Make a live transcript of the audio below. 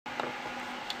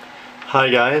Hi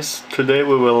guys, today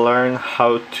we will learn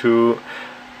how to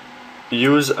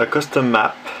use a custom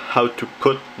map, how to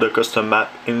put the custom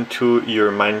map into your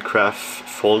Minecraft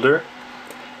folder,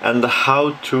 and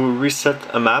how to reset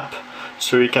a map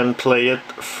so you can play it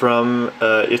from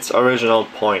its original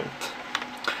point.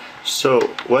 So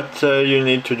what you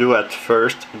need to do at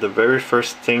first, the very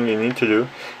first thing you need to do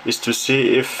is to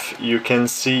see if you can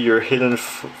see your hidden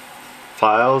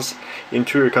files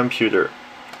into your computer.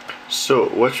 So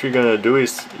what you're gonna do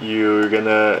is you're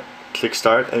gonna click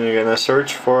start and you're gonna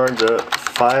search for the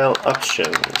file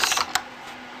options.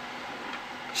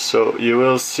 So you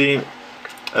will see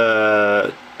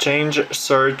change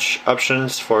search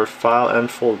options for file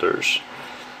and folders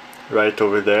right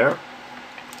over there.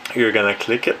 You're gonna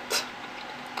click it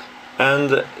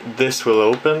and this will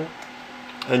open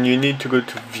and you need to go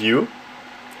to view.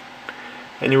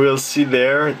 And you will see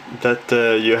there that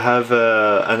you have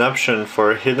an option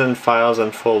for hidden files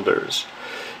and folders.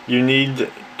 You need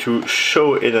to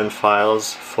show hidden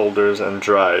files, folders and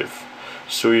drive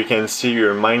so you can see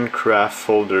your Minecraft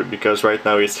folder, because right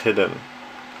now it's hidden.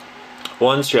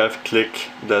 Once you have clicked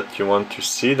that you want to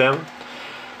see them,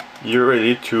 you're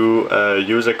ready to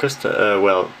use a custom,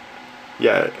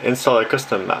 install a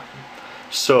custom map.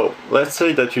 So let's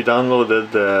say that you downloaded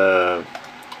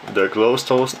the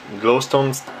Glowstone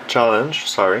challenge,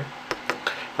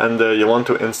 and you want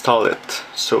to install it.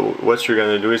 So what you're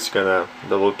gonna do is gonna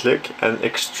double click and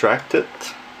extract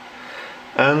it,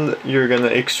 and you're gonna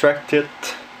extract it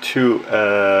to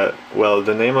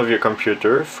the name of your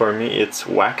computer. For me it's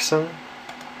Waxen.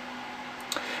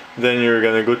 Then you're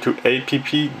gonna go to app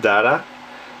data,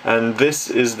 and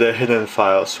this is the hidden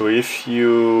file. So if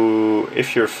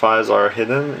your files are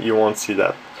hidden, you won't see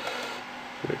that.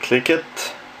 You click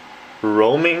it,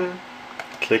 roaming,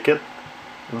 click it,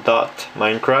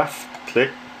 .minecraft,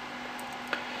 click.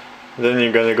 Then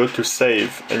you're gonna go to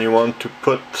save, and you want to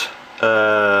put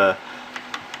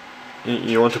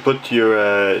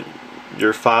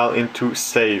your file into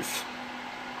save.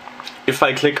 If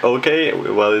I click OK,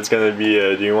 well, it's gonna be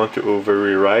do you want to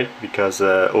override because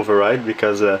I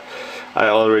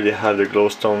already had the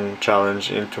Glowstone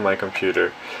challenge into my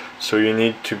computer. So you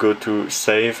need to go to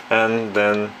save and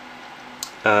then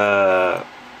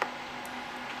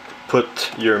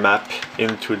put your map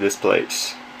into this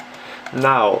place.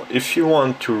 Now if you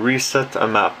want to reset a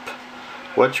map,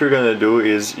 what you're gonna do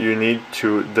is you need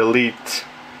to delete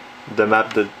the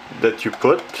map that you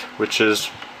put, which is,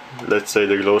 let's say,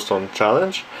 the Glowstone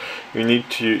challenge.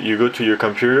 You go to your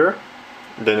computer,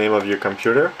 the name of your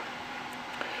computer,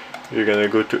 you're gonna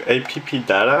go to app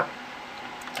data,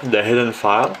 the hidden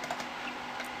file,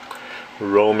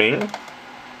 roaming,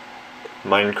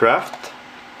 Minecraft.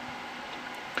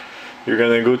 You're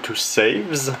gonna go to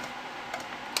saves,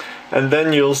 and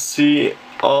then you'll see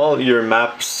all your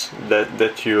maps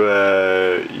that you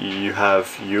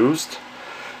have used.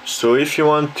 So if you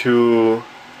want to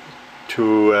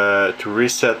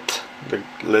reset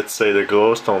let's say the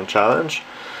Glowstone challenge,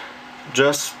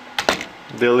 just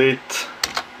delete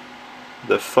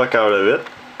the fuck out of it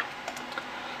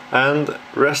and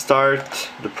restart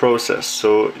the process.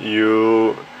 So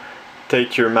you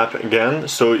take your map again.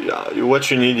 So what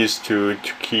you need is to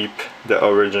keep the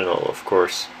original, of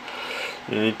course.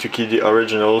 You need to keep the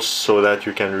original so that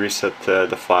you can reset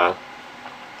the file.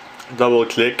 Double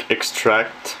click,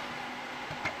 extract,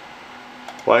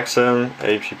 Waxen,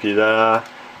 app data,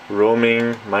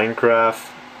 roaming, Minecraft,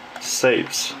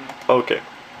 saves. Okay,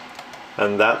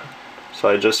 and that. So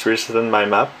I just resetted my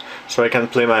map, so I can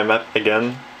play my map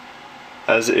again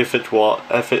as if it was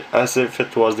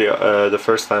the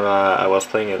first time I was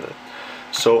playing it.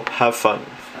 So have fun.